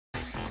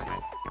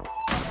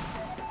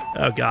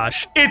Oh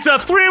gosh. It's a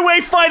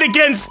three-way fight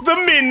against the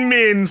Min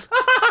Mins!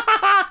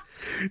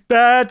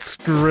 That's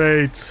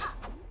great.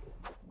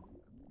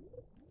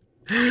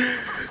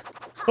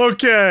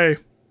 Okay.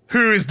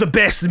 Who is the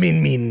best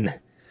Min Min?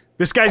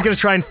 This guy's gonna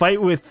try and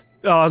fight with,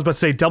 oh, I was about to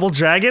say Double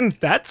Dragon?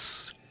 That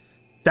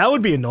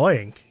would be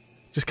annoying.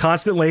 Just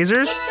constant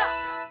lasers?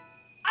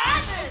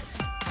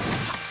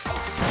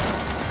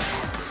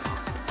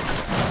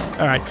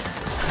 Alright.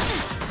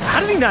 How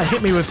did he not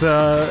hit me with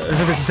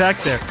his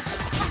attack there?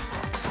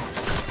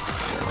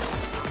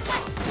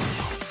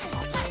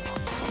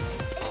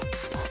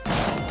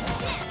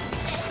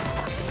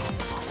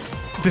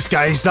 This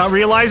guy's not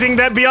realizing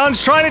that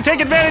Beyond's trying to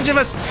take advantage of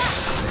us!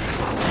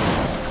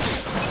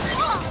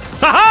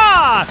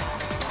 Ha-ha!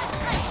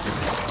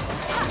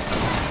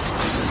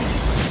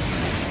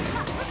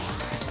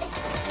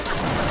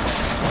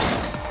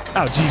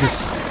 Oh,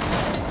 Jesus.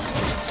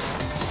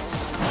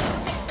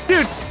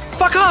 Dude,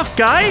 fuck off,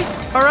 guy!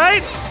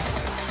 Alright?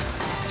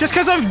 Just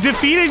because I've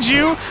defeated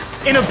you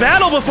in a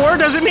battle before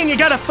doesn't mean you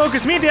gotta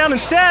focus me down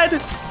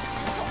instead!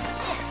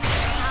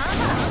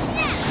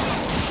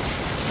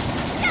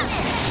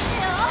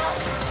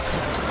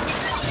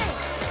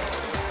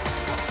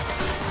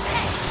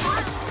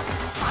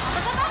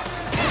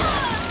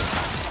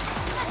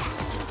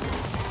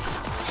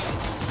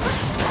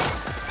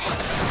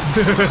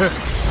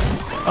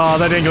 Oh,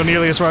 that didn't go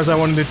nearly as far as I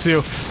wanted it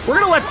to. We're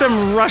gonna let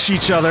them rush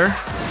each other.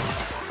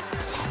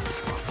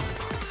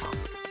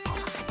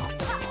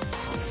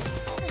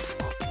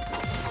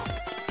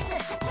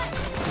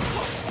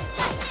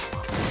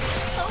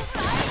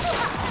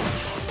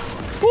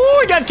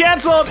 Ooh, it got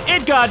canceled!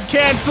 It got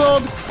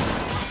canceled!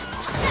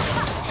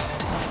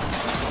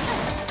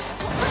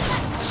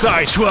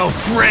 Sorry, 12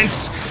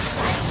 friends!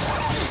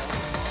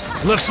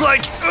 Looks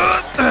like...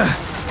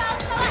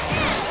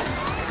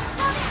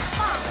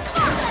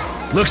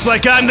 Looks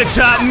like I'm the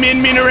top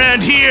Min Min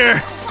around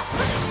here!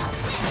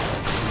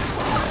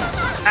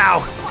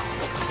 Ow.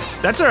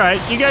 That's alright,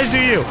 you guys do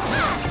you.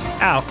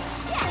 Ow.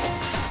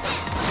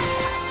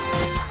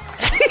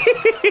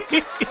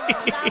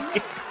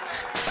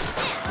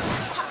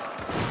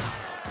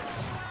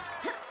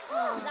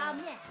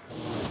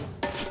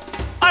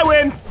 I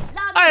win!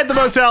 I had the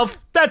most health!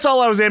 That's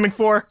all I was aiming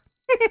for!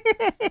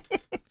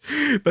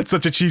 That's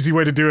such a cheesy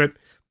way to do it,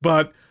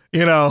 but,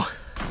 you know...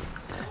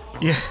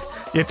 Yeah.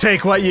 You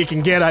take what you can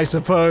get, I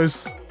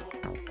suppose.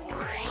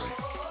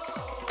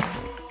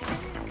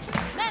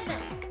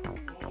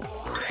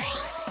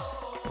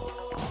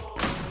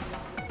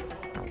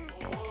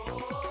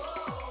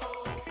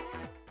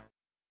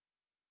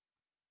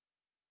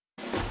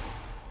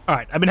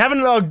 Alright, I've been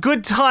having a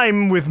good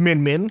time with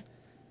Min Min.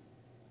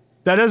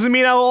 That doesn't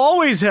mean I'll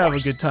always have a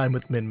good time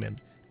with Min Min.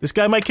 This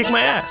guy might kick my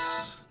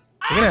ass.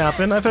 It's gonna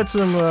happen. I've had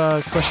some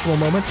questionable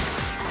moments.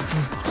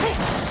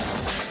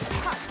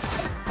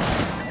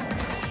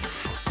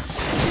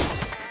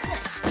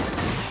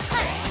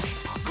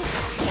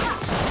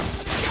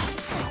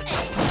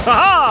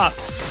 Haha!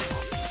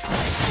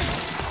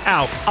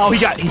 Ow. Oh,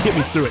 he hit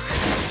me through it.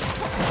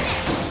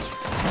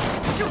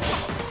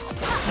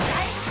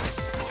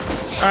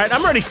 Alright,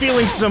 I'm already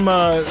feeling some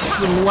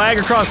lag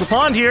across the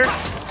pond here.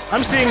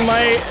 I'm seeing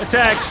my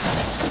attacks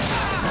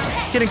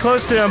getting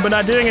close to him, but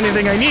not doing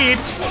anything I need.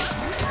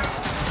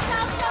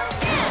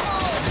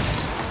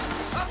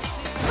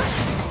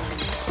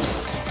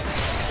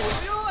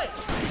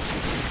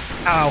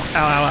 Ow, ow,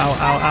 ow, ow,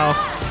 ow,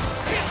 ow.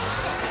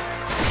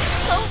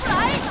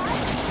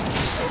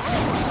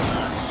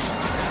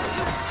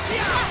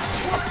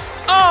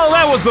 Oh,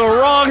 that was the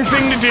wrong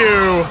thing to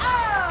do!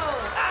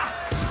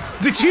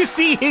 Did you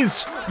see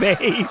his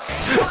face?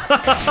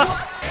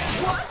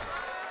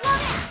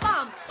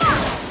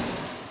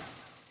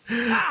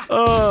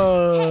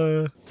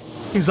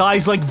 His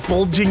eyes like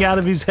bulging out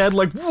of his head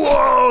like,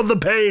 whoa, the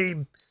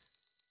pain!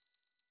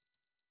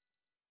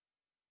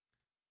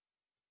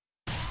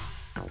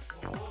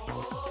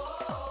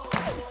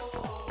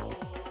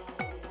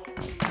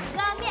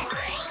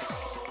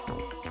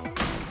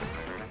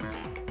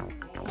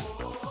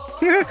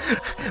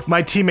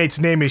 My teammate's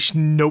name is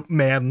Nope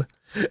Man.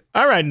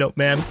 Alright, Nope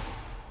Man.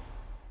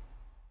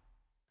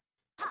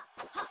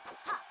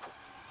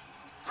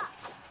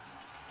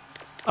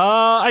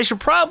 I should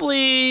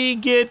probably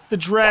get the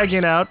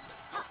dragon out.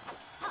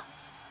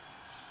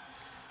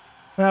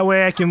 That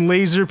way I can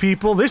laser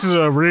people. This is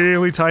a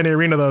really tiny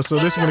arena though, so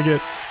this is gonna be a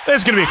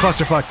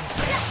clusterfuck.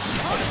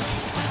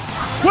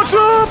 What's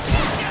up?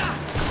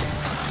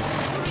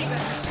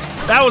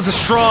 That was a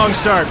strong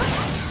start.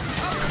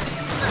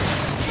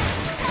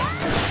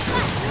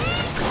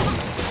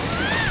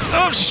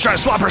 Oh, she's trying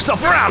to swap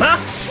herself around, huh?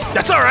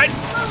 That's alright.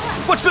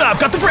 What's up?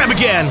 Got the grab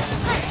again.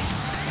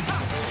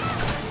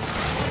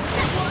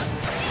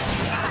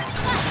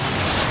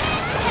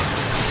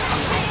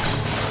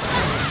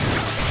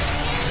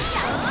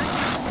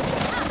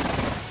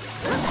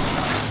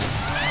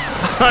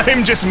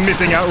 I'm just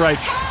missing outright.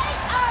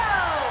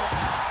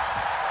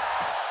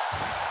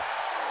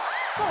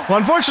 Well,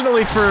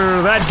 unfortunately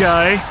for that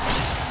guy,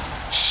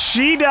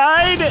 she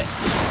died.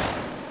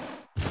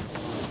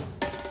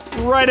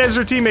 right as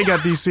her teammate got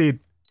DC'd.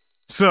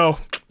 So,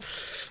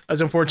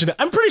 that's unfortunate.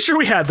 I'm pretty sure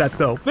we had that,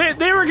 though.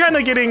 They were kind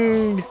of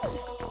getting...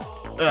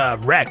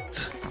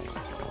 wrecked.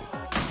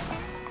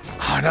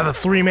 Oh, another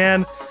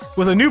 3-man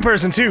with a new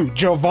person, too.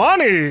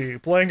 Giovanni,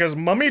 playing as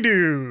Mummy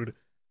Dude.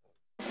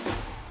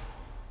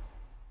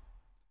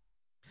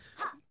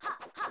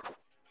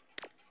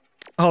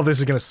 Oh, this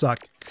is gonna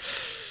suck.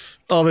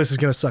 Oh, this is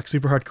gonna suck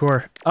super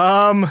hardcore.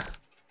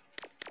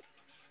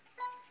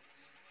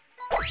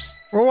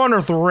 We'll wander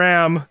with the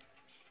ram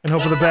and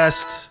hope for the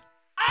best.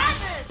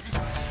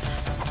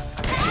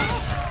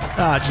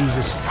 Ah,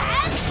 Jesus.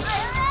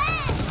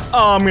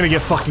 Oh, I'm gonna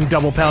get fucking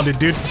double pounded,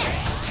 dude.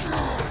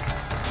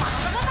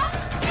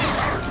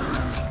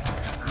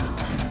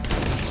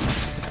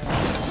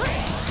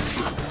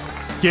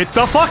 Get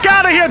the fuck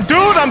out of here,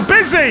 dude! I'm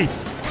busy!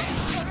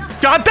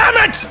 God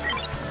damn it!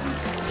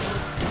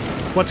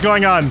 What's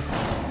going on?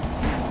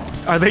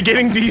 Are they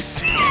getting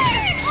DC?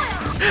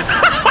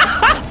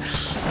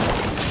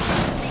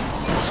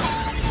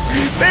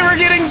 They were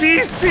getting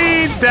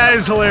DC'd! That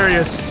is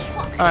hilarious.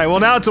 Alright, well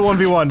now it's a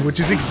 1v1,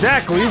 which is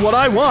exactly what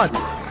I want.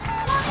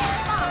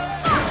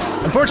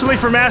 Unfortunately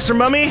for Master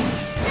Mummy,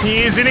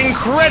 he is an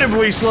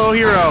incredibly slow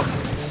hero.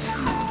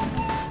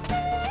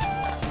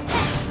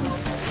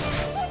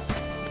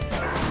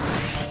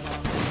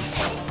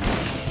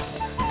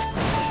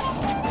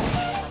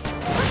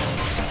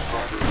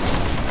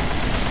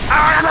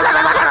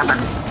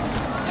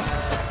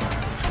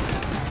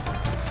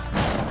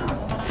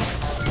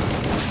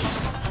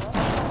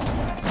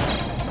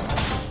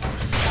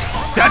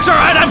 That's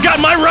alright, I've got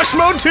my rush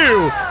mode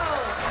too!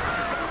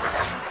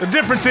 The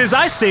difference is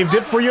I saved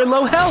it for your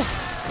low health.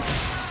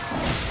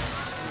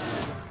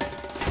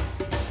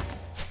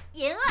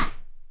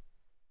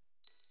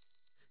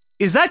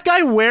 Is that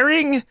guy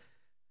wearing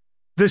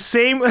the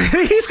same...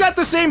 He's got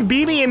the same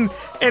beanie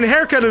and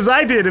haircut as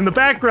I did in the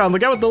background. The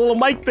guy with the little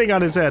mic thing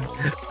on his head.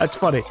 That's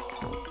funny.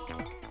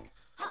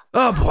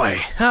 Oh boy.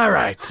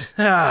 Alright.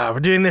 We're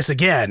doing this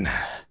again.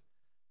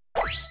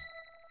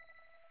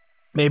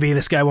 Maybe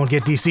this guy won't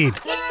get DC'd.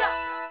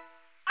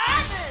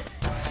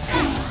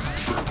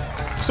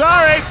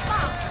 Sorry!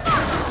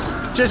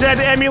 Just had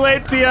to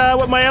emulate the,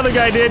 what my other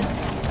guy did.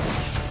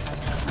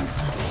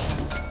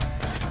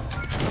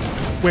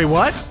 Wait,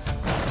 what?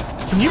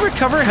 Can you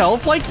recover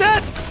health like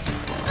that?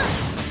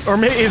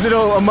 Or is it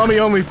a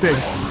mummy-only thing?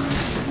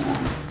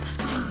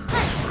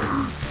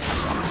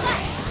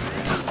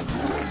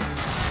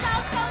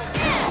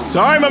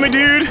 Sorry, Mummy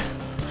Dude!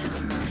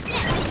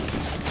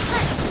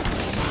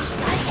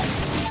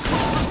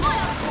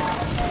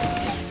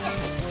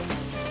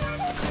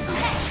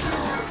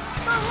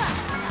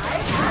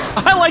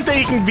 I like that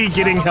he can be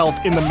getting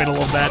health in the middle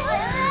of that.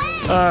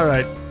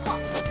 Alright.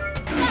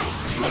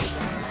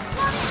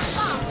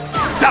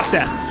 Stop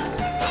that!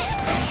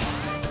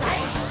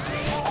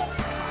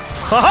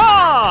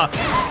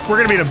 Haha! We're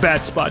gonna be in a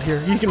bad spot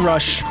here. You can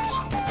rush.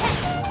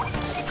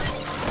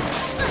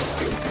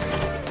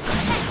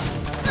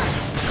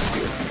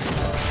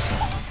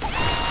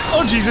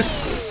 Oh,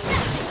 Jesus.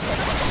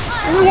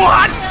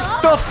 What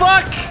the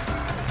fuck?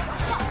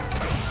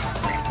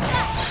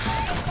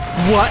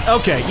 What?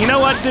 Okay, you know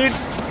what, dude?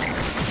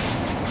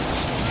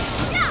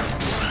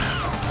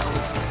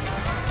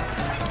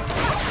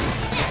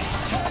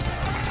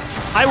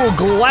 I will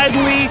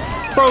gladly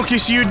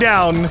focus you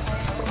down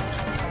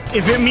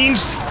if it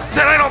means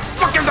that I don't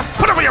fucking have to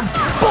put up with your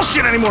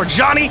bullshit anymore,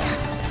 Johnny!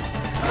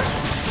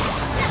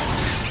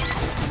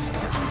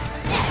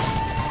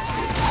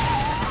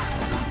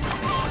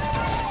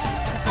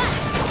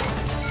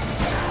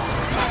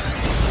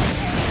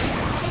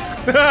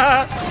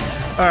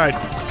 Alright.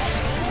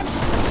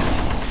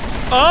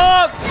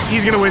 Oh!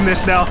 He's gonna win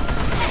this now.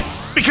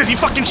 Because he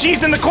fucking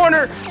cheesed in the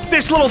corner!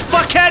 This little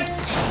fuckhead!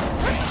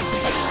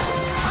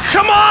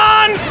 Come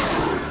on!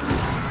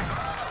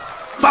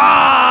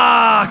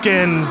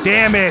 Fucking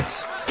damn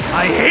it!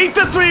 I hate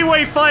the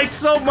three-way fight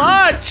so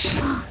much!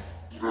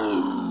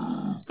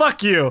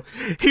 Fuck you.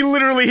 He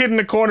literally hid in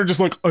the corner just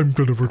like, I'm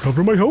gonna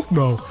recover my health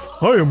now.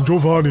 I am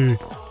Giovanni.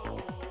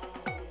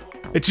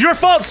 It's your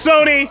fault,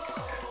 Sony!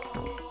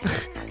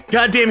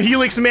 Goddamn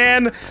Helix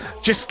man.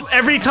 Just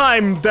every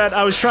time that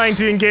I was trying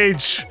to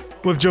engage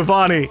with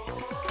Giovanni,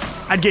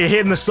 I'd get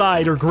hit in the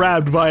side or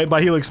grabbed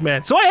by Helix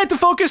man. So I had to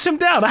focus him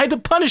down. I had to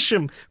punish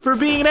him for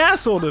being an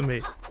asshole to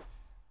me.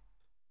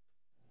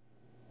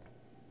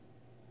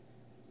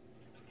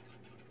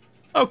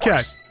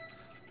 Okay.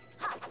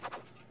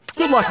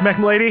 Good luck, mech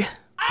lady.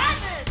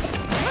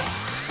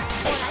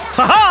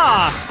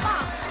 Haha!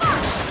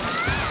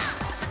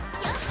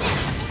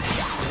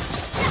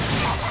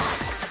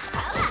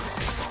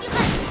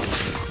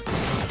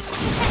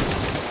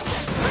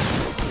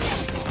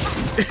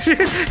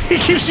 He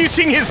keeps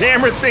using his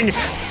hammer thing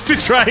to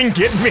try and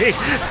get me.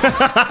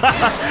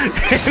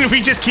 And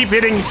we just keep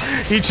hitting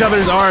each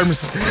other's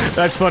arms.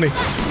 That's funny.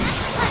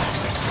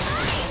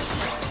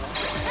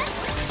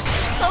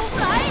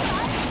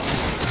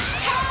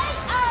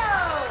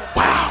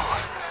 Wow.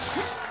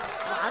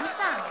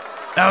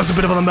 That was a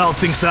bit of on the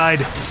melting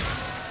side.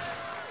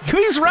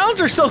 These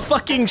rounds are so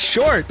fucking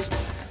short.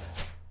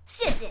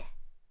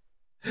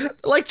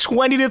 Like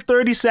 20 to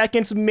 30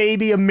 seconds,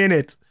 maybe a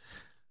minute.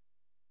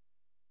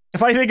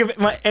 If I think of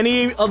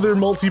any other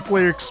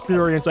multiplayer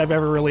experience I've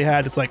ever really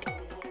had, it's like,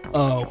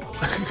 oh,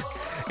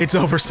 it's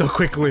over so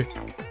quickly.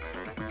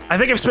 I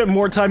think I've spent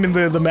more time in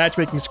the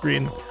matchmaking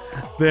screen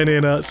than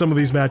in some of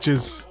these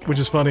matches, which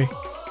is funny.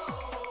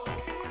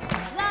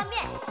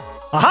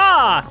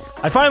 Aha!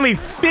 I finally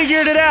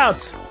figured it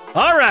out!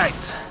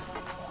 Alright.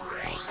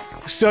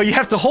 So you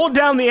have to hold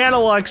down the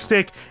analog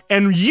stick,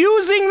 and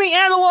using the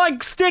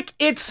analog stick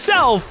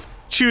itself,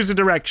 choose a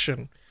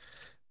direction.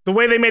 The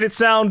way they made it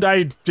sound,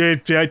 I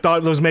thought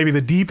it was maybe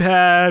the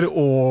D-pad,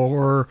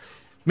 or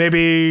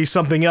maybe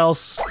something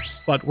else,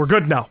 but we're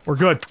good now. We're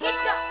good.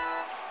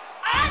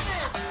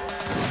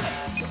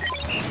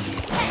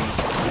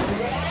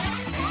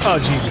 Oh,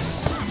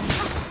 Jesus.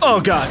 Oh,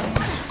 God.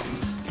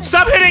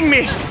 Stop hitting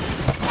me!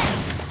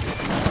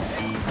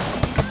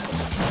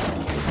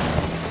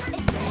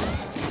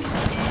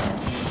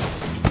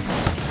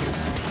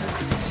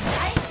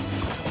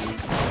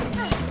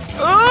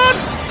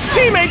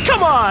 Teammate,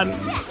 come on!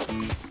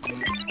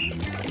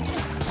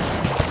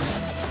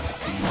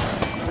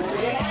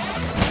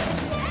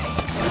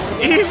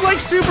 He's like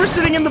super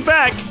sitting in the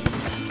back.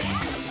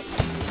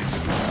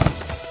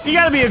 You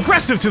gotta be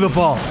aggressive to the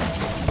ball.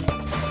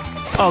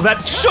 Oh,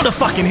 that should have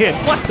fucking hit.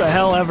 What the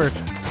hell ever?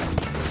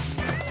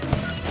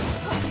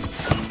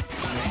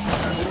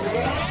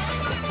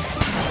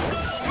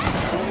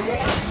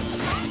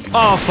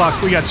 Oh,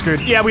 fuck. We got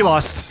screwed. Yeah, we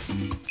lost.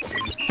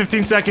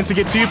 15 seconds to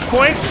get 2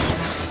 points.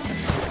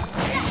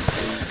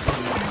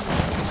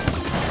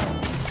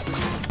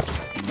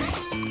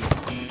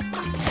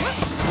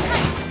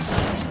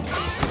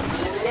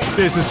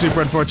 This is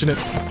super unfortunate.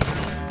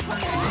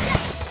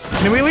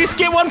 Can we at least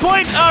get 1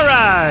 point?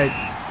 Alright.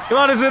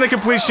 Ilan is in a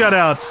complete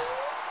shutout.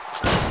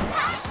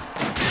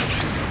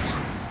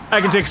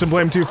 I can take some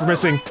blame too for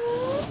missing.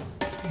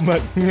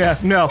 But yeah,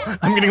 no.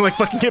 I'm getting like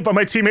fucking hit by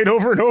my teammate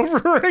over and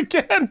over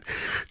again.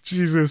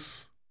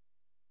 Jesus.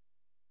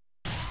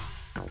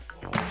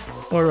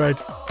 Alright.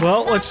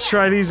 Well, let's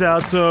try these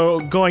out.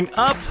 So going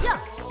up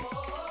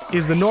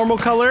is the normal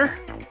color.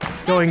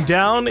 Going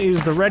down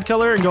is the red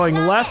color. And going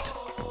left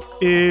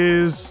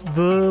is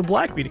the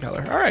black beady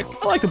color. Alright,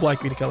 I like the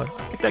black beady color.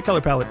 I like that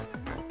color palette.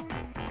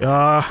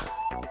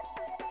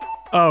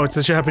 Oh, it's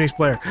a Japanese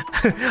player.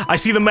 I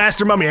see the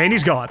master mummy and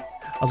he's gone.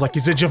 I was like,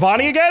 is it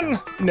Giovanni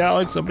again? No,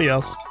 it's somebody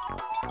else.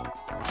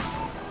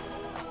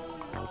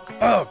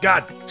 Oh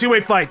god,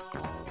 two-way fight.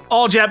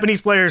 All Japanese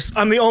players.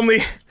 I'm the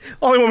only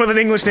one with an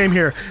English name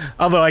here.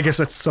 Although I guess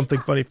that's something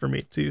funny for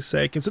me to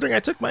say, considering I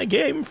took my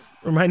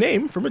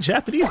name from a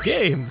Japanese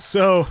game.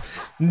 So,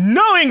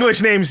 no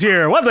English names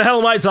here. What the hell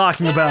am I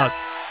talking about?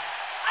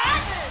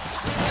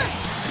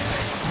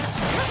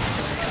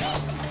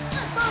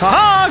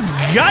 Haha,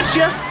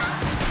 gotcha.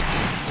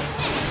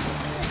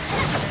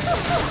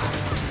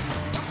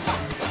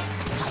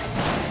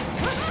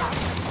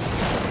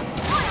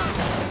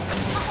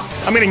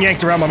 I'm getting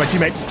yanked around by my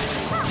teammate.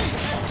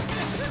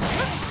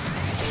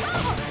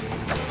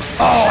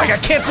 Oh, I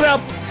got canceled out.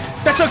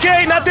 That's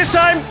okay, not this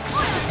time.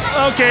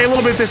 Okay, a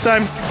little bit this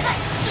time.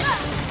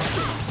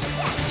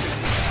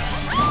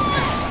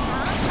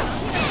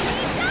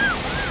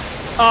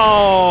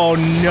 Oh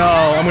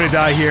no, I'm gonna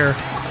die here.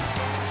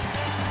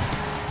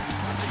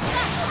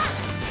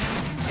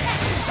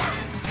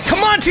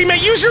 Come on,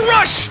 teammate, use your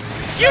rush!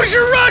 Use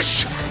your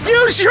rush!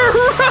 Use your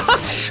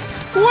rush!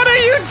 What are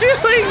you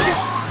doing?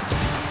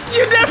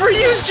 You never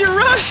used your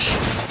rush!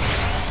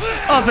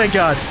 Oh, thank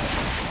God.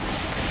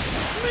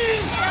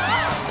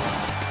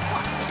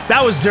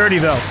 That was dirty,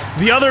 though.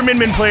 The other Min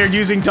Min player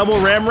using double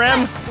Ram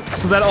Ram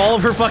so that all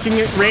of her fucking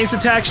ranged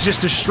attacks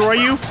just destroy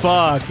you?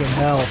 Fucking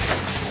hell.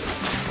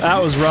 That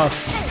was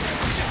rough.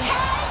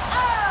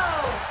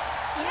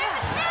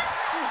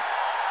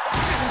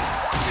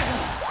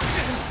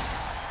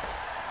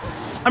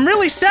 I'm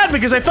really sad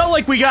because I felt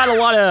like we got a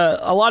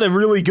lot of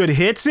really good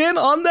hits in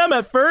on them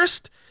at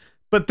first,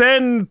 but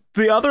then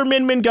the other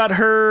Min Min got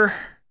her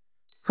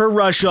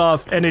rush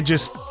off and it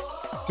just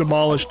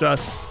demolished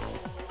us.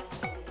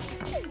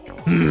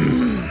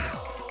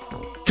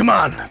 Come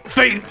on,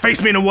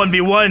 face me in a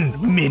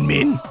 1v1, Min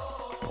Min.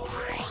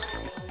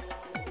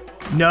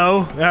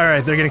 No?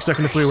 Alright, they're getting stuck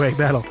in the freeway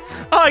battle.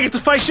 Oh, I get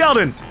to fight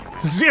Sheldon!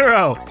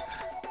 0!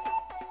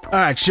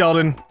 Alright,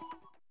 Sheldon.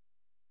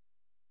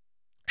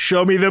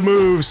 Show me the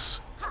moves.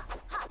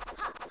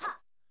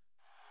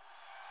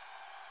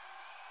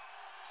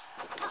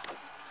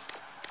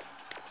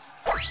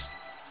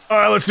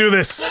 Alright, let's do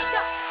this.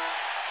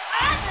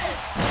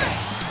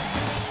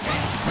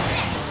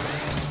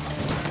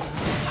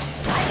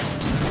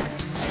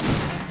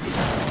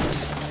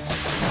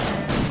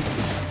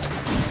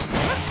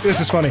 This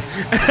is funny.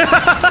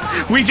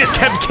 We just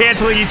kept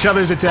canceling each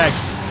other's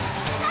attacks.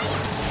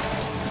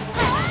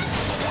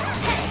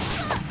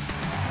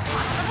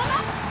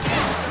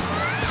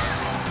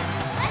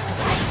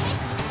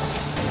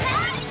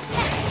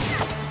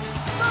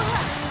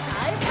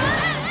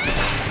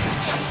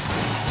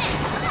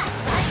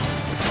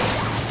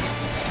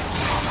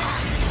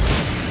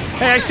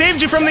 Hey, I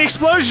saved you from the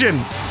explosion!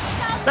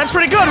 That's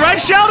pretty good, right,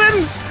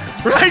 Sheldon?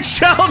 Right,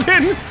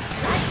 Sheldon?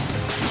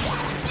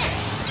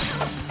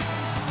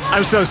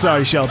 I'm so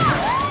sorry, Sheldon.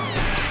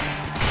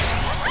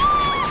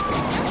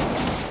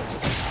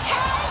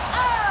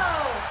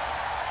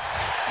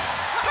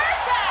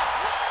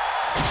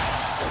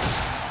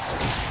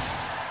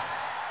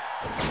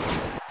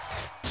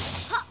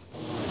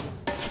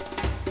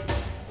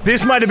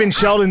 This might have been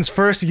Sheldon's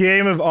first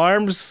game of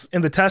ARMS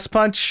in the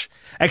Testpunch.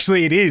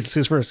 Actually, it is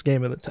his first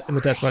game in the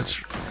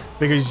Testpunch,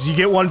 because you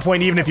get 1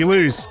 point even if you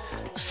lose.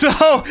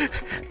 So,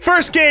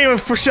 first game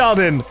for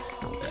Sheldon.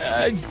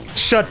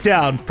 Shut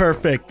down.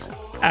 Perfect.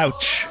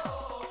 Ouch.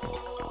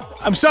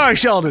 I'm sorry,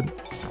 Sheldon.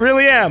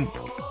 Really am.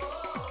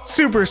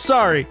 Super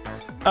sorry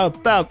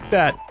about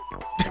that.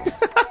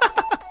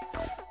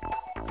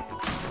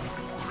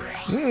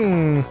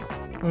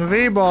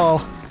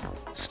 V-ball.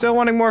 Still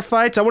wanting more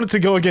fights? I wanted to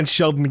go against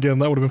Sheldon again.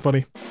 That would have been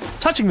funny.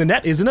 Touching the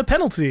net isn't a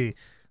penalty.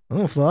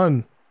 Oh,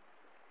 fun.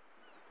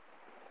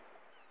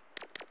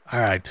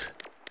 Alright.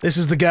 This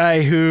is the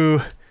guy who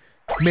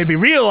made me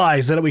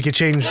realize that we could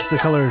change the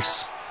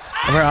colors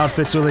of our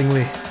outfits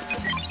willingly.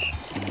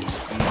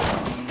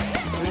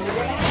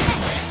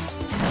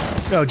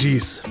 Oh,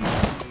 jeez.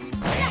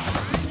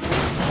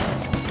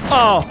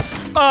 Oh!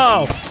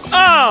 Oh!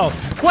 Oh!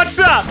 What's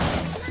up?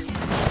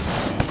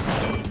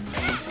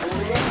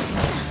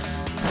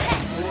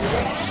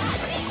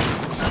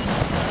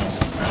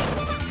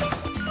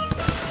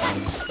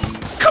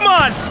 Come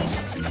on!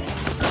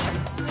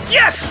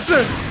 Yes!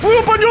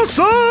 Whoop on your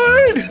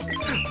side!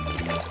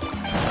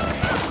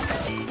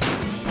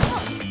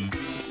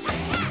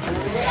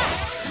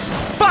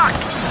 Fuck!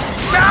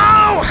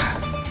 No!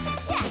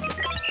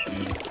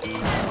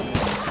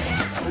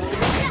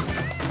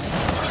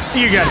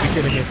 You gotta be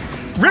kidding me.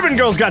 Ribbon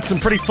Girl's got some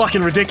pretty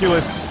fucking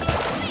ridiculous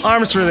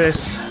arms for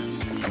this.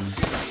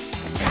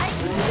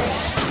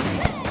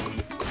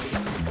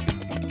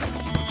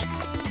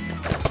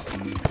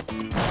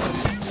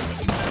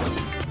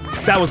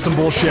 That was some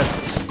bullshit.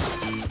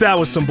 That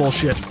was some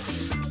bullshit.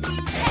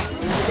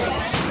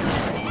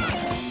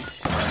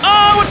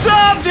 Oh, what's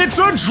up? It's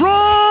a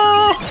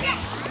draw!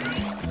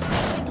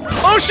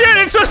 Oh shit,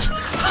 it's a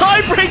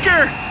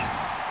tiebreaker!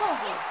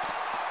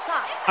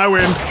 I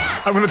win.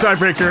 I win the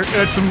tiebreaker.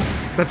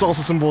 That's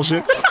also some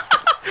bullshit.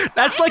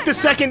 That's like the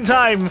second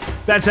time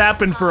that's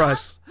happened for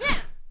us.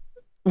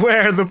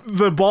 Where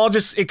the ball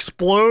just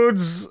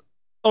explodes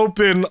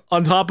open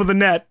on top of the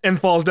net and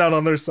falls down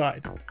on their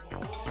side.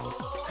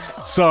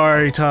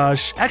 Sorry,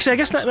 Tosh. Actually, I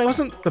guess that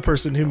wasn't the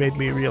person who made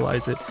me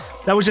realize it.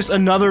 That was just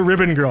another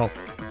Ribbon Girl.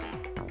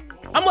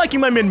 I'm liking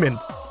my Min Min.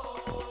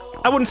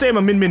 I wouldn't say I'm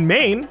a Min Min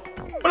main,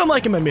 but I'm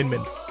liking my Min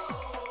Min.